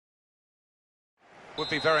Would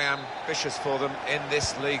be very ambitious for them in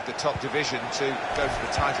this league, the top division, to go for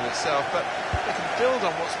the title itself, but they can build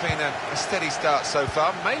on what's been a steady start so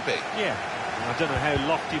far, maybe. Yeah, I don't know how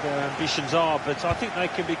lofty their ambitions are, but I think they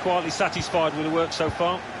can be quietly satisfied with the work so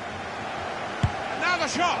far. Now the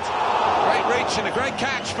shot! Great reach and a great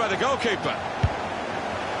catch by the goalkeeper.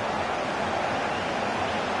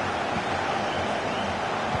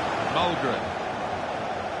 Mulgren.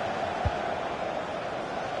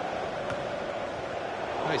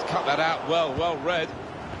 Oh, he's cut that out well read.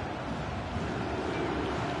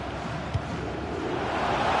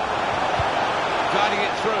 Guiding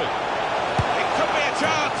it through. It could be a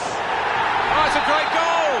chance. Oh, it's a great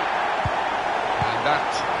goal! And that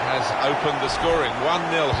has opened the scoring.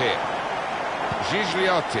 1-0 here.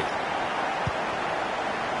 Gigliotti.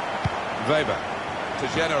 Weber to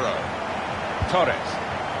Genero. Torres.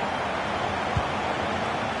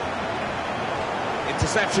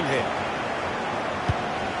 Interception here.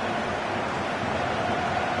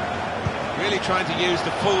 Really trying to use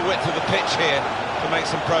the full width of the pitch here to make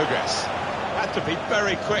some progress. Had to be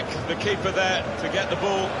very quick, the keeper there, to get the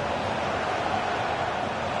ball.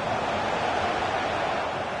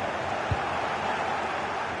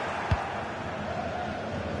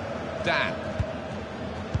 Dan.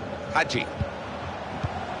 Hadji.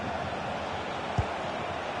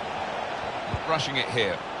 Rushing it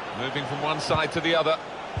here. Moving from one side to the other.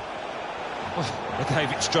 Oh, they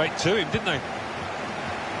gave it straight to him, didn't they?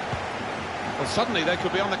 Well, suddenly they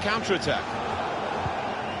could be on the counter-attack.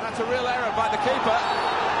 That's a real error by the keeper.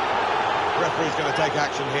 The referee's going to take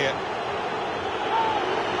action here.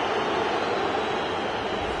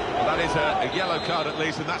 Well, that is a yellow card at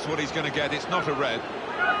least, and that's what he's going to get. It's not a red.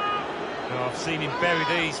 Oh, I've seen him bury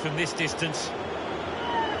these from this distance.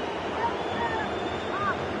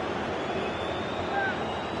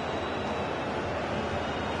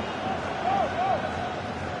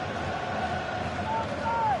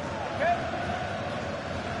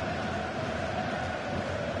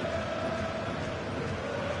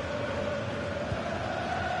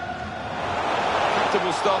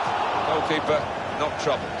 Comfortable stop. Goalkeeper not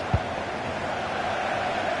troubled.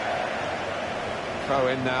 Throw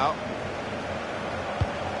in now.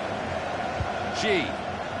 G.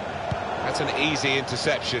 That's an easy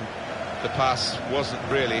interception. The pass wasn't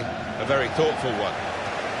really a very thoughtful one.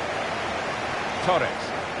 Torres.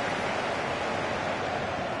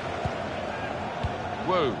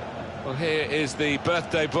 Whoa. Well, here is the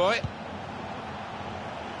birthday boy.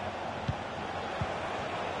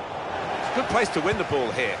 It's a good place to win the ball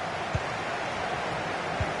here.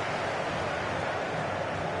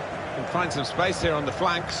 Can find some space here on the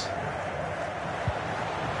flanks.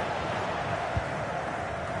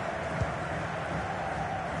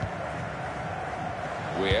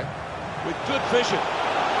 Weir with good vision.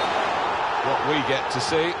 What we get to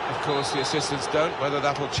see, of course, the assistants don't. Whether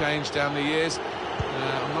that'll change down the years,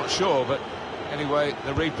 I'm not sure. But anyway,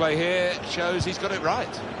 the replay here shows he's got it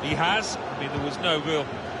right. He has. I mean, there was no real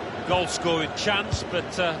goal-scoring chance, but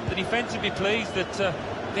the defence will be pleased that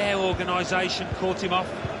their organisation caught him off.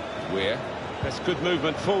 Weir, that's good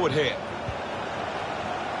movement forward here.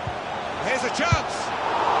 Here's a chance.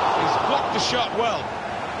 He's blocked the shot well.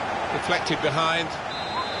 Deflected behind.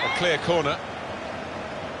 A clear corner.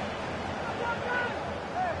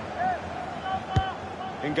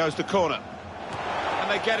 In goes the corner. And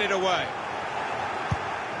they get it away.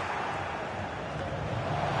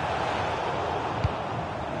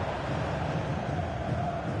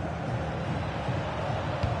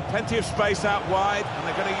 Plenty of space out wide, and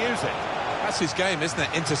they're going to use it. That's his game, isn't it?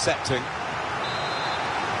 Intercepting.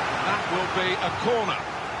 That will be a corner.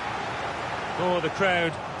 Oh, the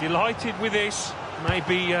crowd delighted with this.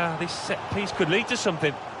 Maybe this set piece could lead to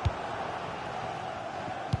something.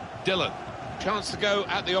 Dillon, chance to go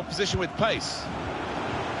at the opposition with pace.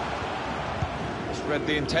 Just read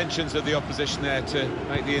the intentions of the opposition there to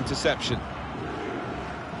make the interception.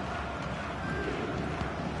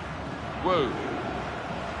 Whoa.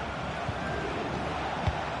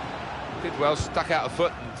 Did well, stuck out a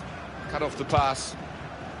foot and cut off the pass.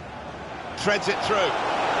 Threads it through.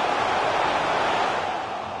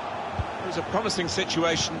 It was a promising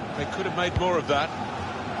situation. They could have made more of that.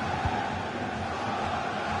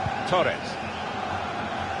 Torres.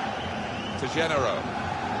 To Genero.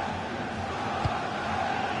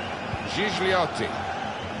 Gigliotti.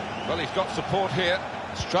 Well, he's got support here.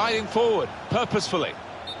 Striding forward, purposefully.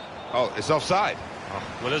 Oh, it's offside. Oh,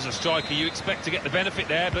 well, as a striker, you expect to get the benefit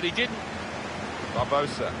there, but he didn't.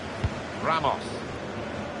 Barbosa. Ramos.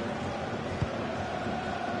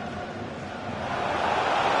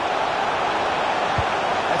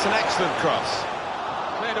 That's an excellent cross.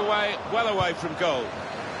 Clear cleared away, well away from goal.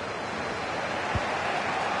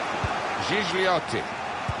 Gigliotti.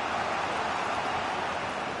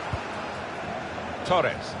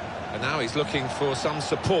 Torres. And now he's looking for some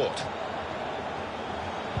support.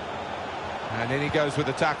 And in he goes with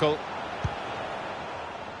the tackle.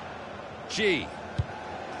 G.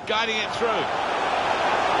 Guiding it through.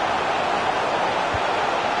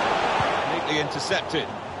 Neatly intercepted.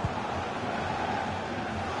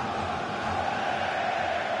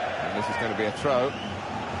 And this is going to be a throw.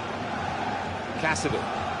 Cassidy.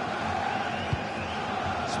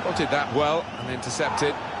 Spotted that well and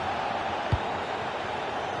intercepted.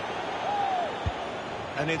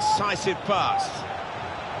 An incisive pass.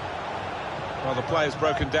 Well, the player's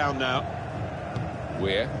broken down now.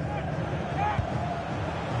 Weir.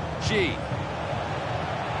 G.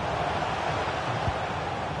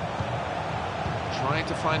 Trying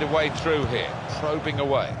to find a way through here, probing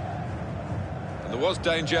away. And there was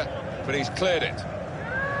danger, but he's cleared it.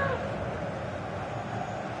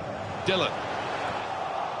 Dillon.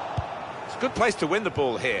 It's a good place to win the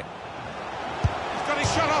ball here. He's got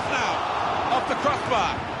his shot off now, off the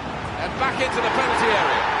crossbar, and back into the penalty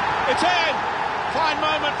area. It's in! Fine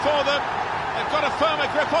moment for them. They've got a firmer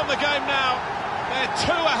grip on the game now. They're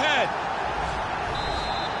 2 ahead.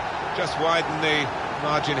 Just widen the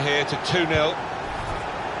margin here to 2-0.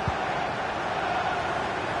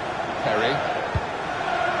 Perry.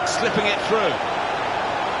 Slipping it through.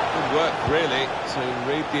 Good work, really, to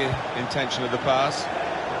read the intention of the pass.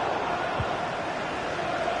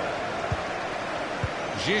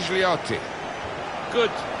 Gigliotti.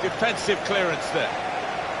 Good defensive clearance there.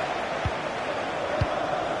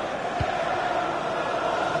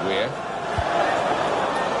 Weir.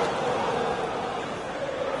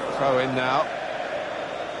 Throw in now.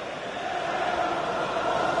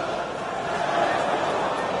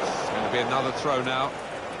 It's going to be another throw now.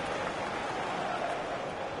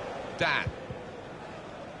 Dan.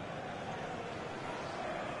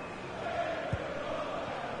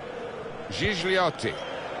 Gigliotti.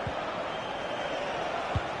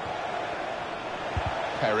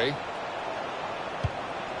 Perry.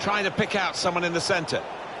 Trying to pick out someone in the centre.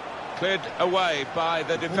 Cleared away by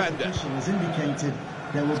the defender.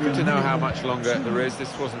 It's good to know how much longer there is.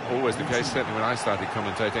 This wasn't always the case, certainly when I started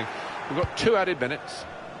commentating. We've got 2 added minutes.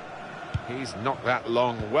 He's not that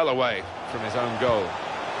long, well away from his own goal.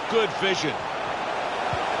 Good vision.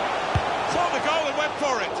 Saw the goal and went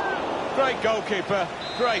for it. Great goalkeeper,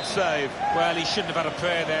 great save. Well, he shouldn't have had a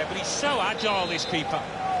prayer there, but he's so agile, this keeper.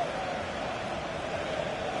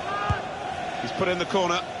 He's put in the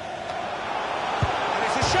corner. And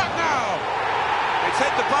it's a shot now. It's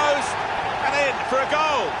hit the post and in for a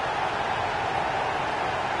goal.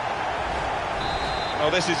 Oh,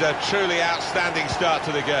 this is a truly outstanding start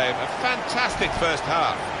to the game. A fantastic first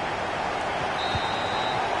half.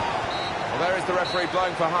 Well, there is the referee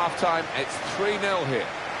blowing for half-time. It's 3-0 here.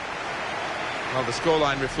 Well, the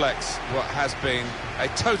scoreline reflects what has been a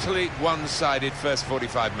totally one-sided first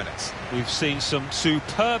 45 minutes. We've seen some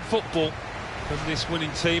superb football from this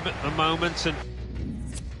winning team at the moment, and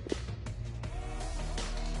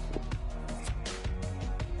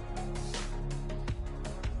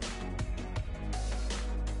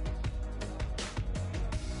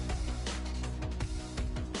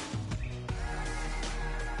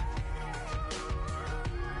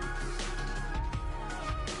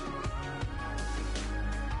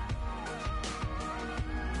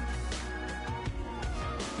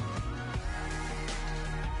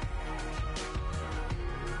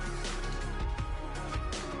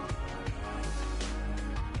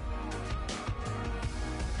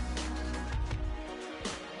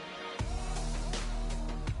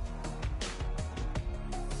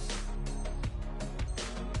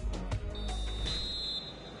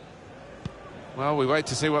well, we wait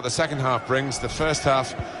to see what the second half brings. The first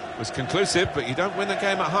half was conclusive, but you don't win the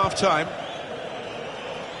game at half-time.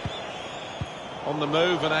 On the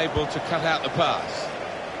move and able to cut out the pass.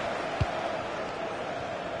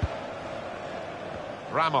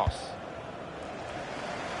 Ramos.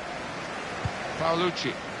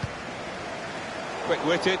 Paolucci.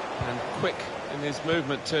 Quick-witted and quick in his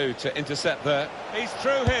movement too to intercept there. He's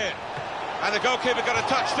through here. And the goalkeeper got a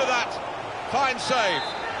touch to that. Fine save.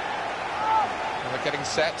 They're getting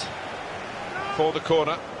set for the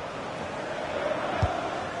corner.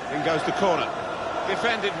 In goes the corner.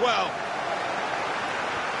 Defended well.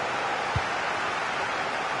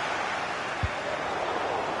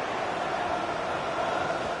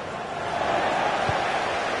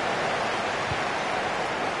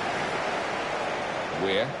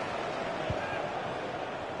 Weir.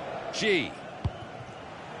 G.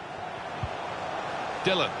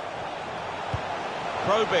 Dylan.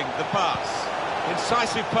 Probing the pass.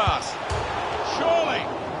 Incisive pass. Surely.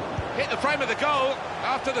 Hit the frame of the goal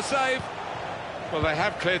after the save. Well, they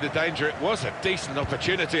have cleared the danger. It was a decent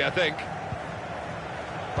opportunity, I think.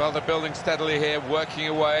 Well, they're building steadily here, working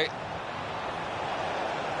away.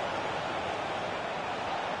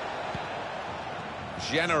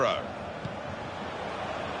 Genero.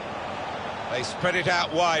 They spread it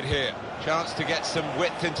out wide here. Chance to get some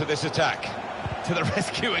width into this attack. To the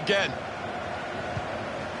rescue again.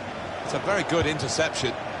 It's a very good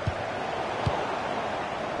interception.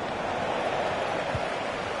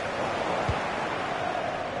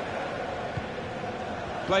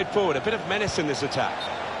 Played forward, a bit of menace in this attack.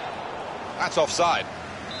 That's offside.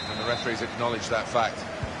 And the referees acknowledge that fact.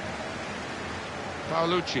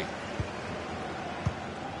 Paolucci.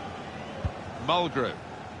 Mulgrew.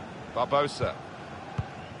 Barbosa.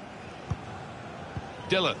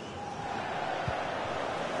 Dylan.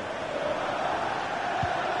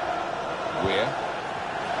 Weir.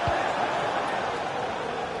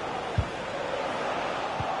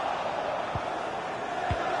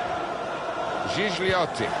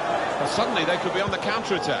 Gigliotti. Well, suddenly they could be on the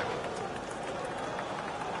counter-attack.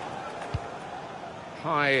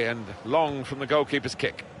 High and long from the goalkeeper's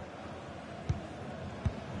kick.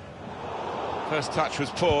 First touch was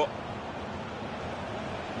poor.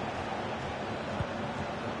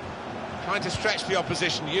 Trying to stretch the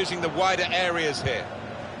opposition, using the wider areas here.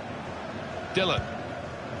 Dylan.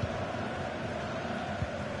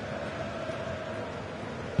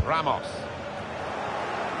 Ramos.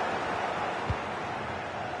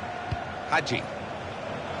 Hadji.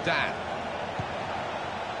 Dan.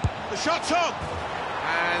 The shot's on!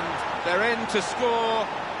 And they're in to score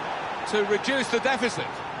to reduce the deficit.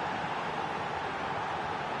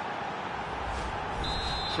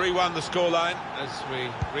 3-1 the scoreline as we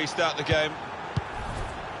restart the game.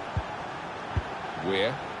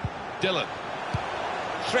 Weir. Dylan.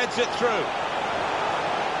 Threads it through.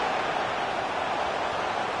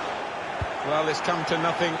 Well, it's come to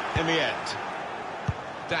nothing in the end.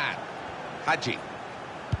 Dan. Hadji.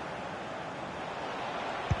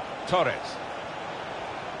 Torres.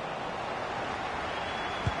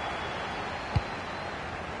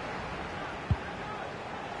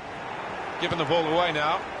 Given the ball away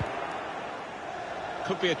now.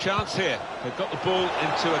 Could be a chance here. They've got the ball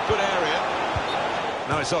into a good area.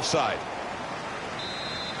 No, it's offside.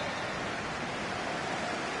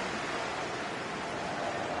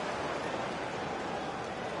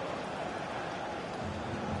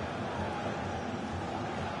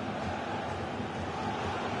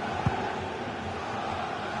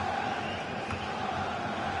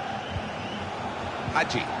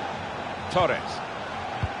 Hadji. Torres.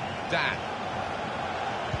 Dan.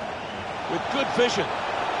 With good vision.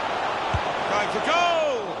 Going for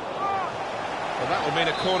goal! Well, that will mean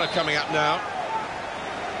a corner coming up now.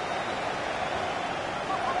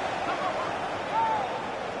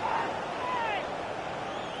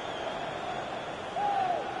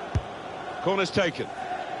 Corner's taken.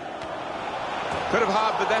 Could have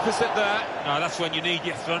halved the deficit there. No, that's when you need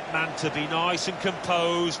your front man to be nice and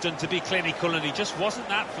composed and to be clinical, and he just wasn't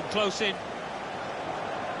that from close in.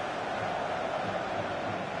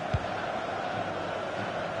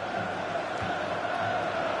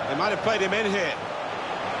 They might have played him in here.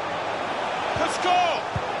 Could score!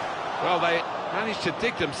 Well, they managed to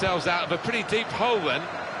dig themselves out of a pretty deep hole then.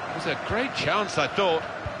 It was a great chance, I thought,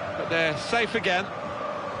 but they're safe again.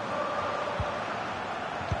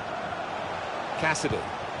 Cassidy.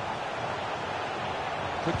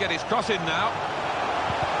 Could get his cross in now.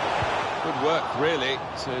 Good work, really,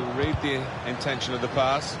 to read the intention of the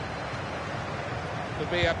pass.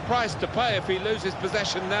 There'll be a price to pay if he loses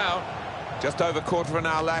possession now. Just over quarter of an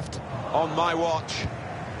hour left on my watch.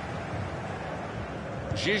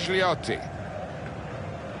 Gigliotti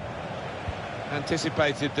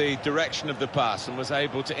anticipated the direction of the pass and was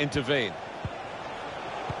able to intervene.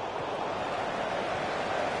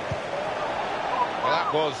 Well,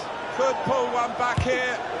 that was... Could pull one back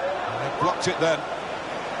here. And they blocked it then.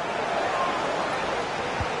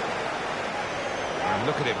 And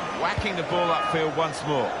look at him, whacking the ball upfield once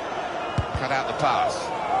more. Cut out the pass.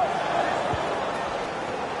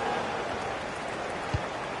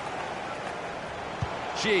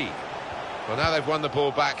 G. Well, now they've won the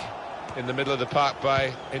ball back in the middle of the park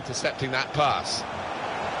by intercepting that pass.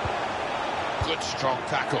 Good strong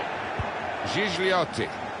tackle. Gigliotti.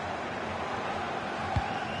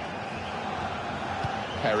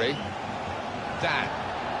 Perry. Dan.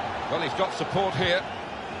 Well, he's got support here.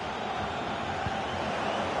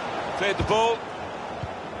 Cleared the ball.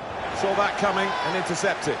 Saw that coming and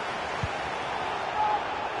intercepted.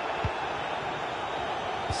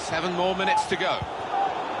 7 more minutes to go.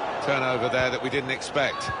 Turnover there that we didn't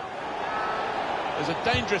expect. There's a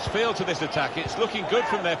dangerous feel to this attack. It's looking good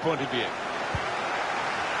from their point of view.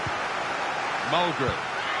 Mulgrew.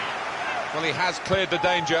 Well, he has cleared the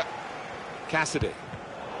danger. Cassidy.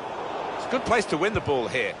 It's a good place to win the ball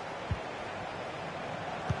here.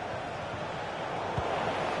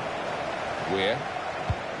 Weir.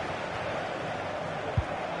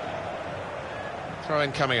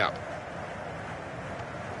 Throw-in coming up.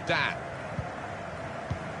 Dan.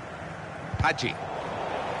 Hadji.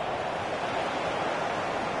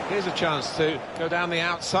 Here's a chance to go down the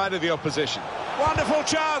outside of the opposition. Wonderful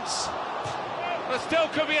chance! There still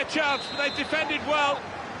could be a chance, but they defended well.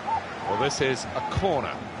 Well, this is a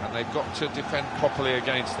corner, and they've got to defend properly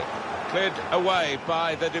against it. Cleared away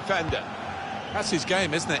by the defender. That's his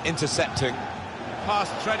game, isn't it? Intercepting. Pass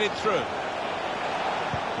threaded through.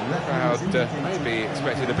 Crowd maybe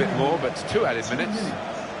expected a bit more, but 2 added minutes.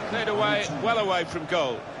 Cleared away, well away from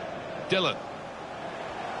goal. Dillon.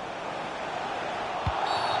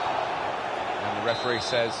 And the referee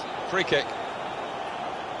says free kick.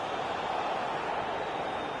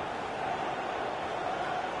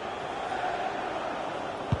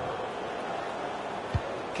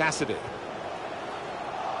 Cassidy.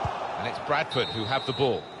 And it's Bradford who have the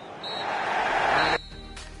ball.